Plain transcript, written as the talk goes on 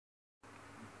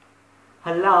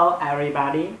Hello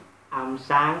everybody, I'm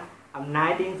Sang, I'm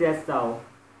 19 years old.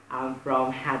 I'm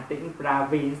from Hà Tĩnh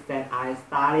province and I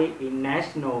study in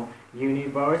National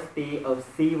University of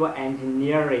Civil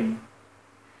Engineering.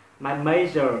 My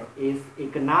major is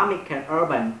Economic and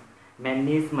Urban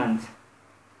Management.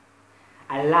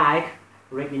 I like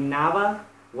reading novels,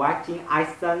 watching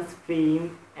action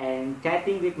films and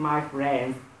chatting with my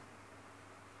friends.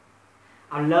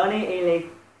 I'm learning English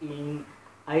in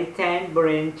A10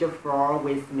 branch 4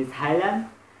 with Miss Helen,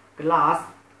 class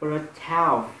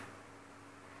 12.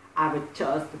 I've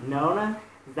just known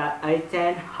that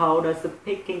A10 holds a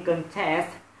speaking contest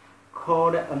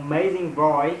called Amazing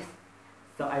Voice,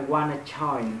 so I want to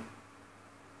join.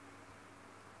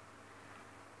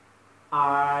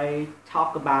 I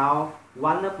talk about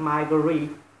one of my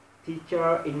great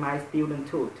teachers in my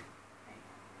studenthood.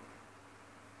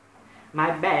 My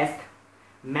best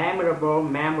memorable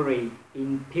memory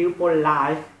in pupil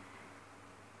life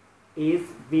is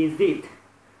visit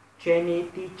trainee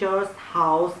teacher's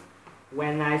house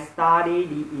when I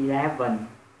studied the 11.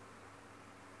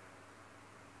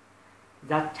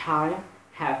 That time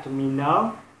helped me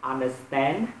know,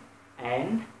 understand,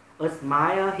 and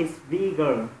admire his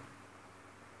vigor.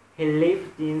 He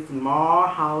lived in a small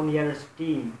house near a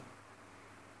stream.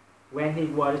 When he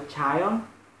was a child,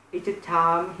 each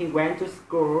time he went to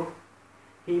school,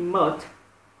 he must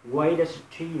wade the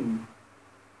stream.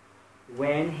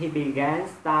 When he began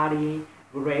studying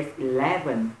grade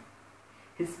 11,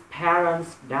 his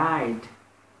parents died.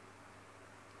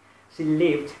 She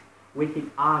lived with his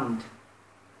aunt.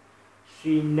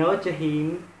 She nurtured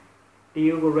him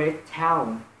till grade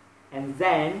 12, and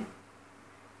then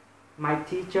my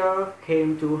teacher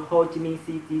came to Ho Chi Minh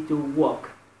City to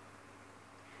work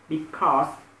because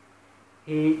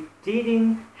he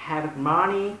didn't have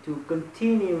money to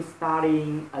continue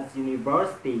studying at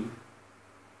university.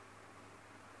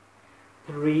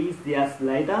 3 years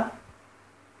later,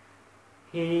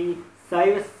 he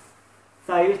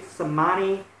saved some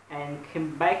money and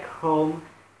came back home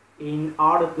in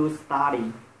order to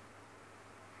study.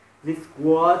 This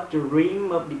was the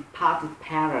dream of departed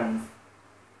parents.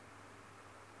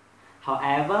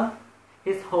 However,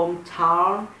 his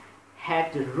hometown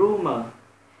had the rumor.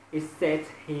 It said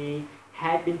he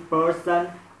had been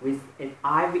poisoned with an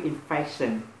IV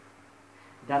infection.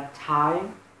 That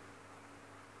time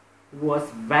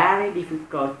was very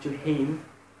difficult to him,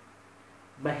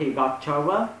 but he got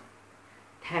over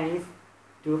thanks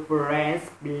to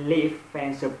friends' belief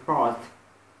and support.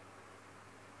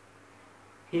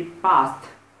 He passed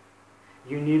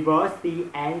university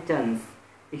entrance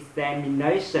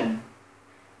examination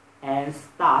and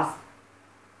starts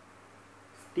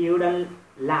student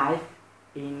life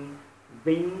in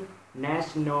Vinh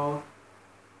National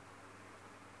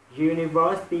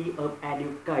University of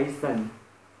Education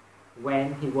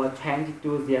when he was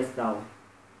 22 years old.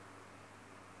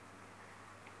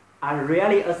 I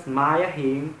really admire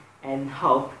him and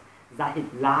hope that his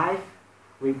life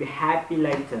will be happy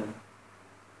later.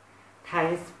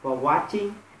 Thanks for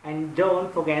watching and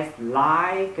don't forget to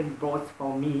like and vote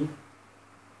for me.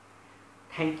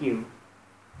 Thank you.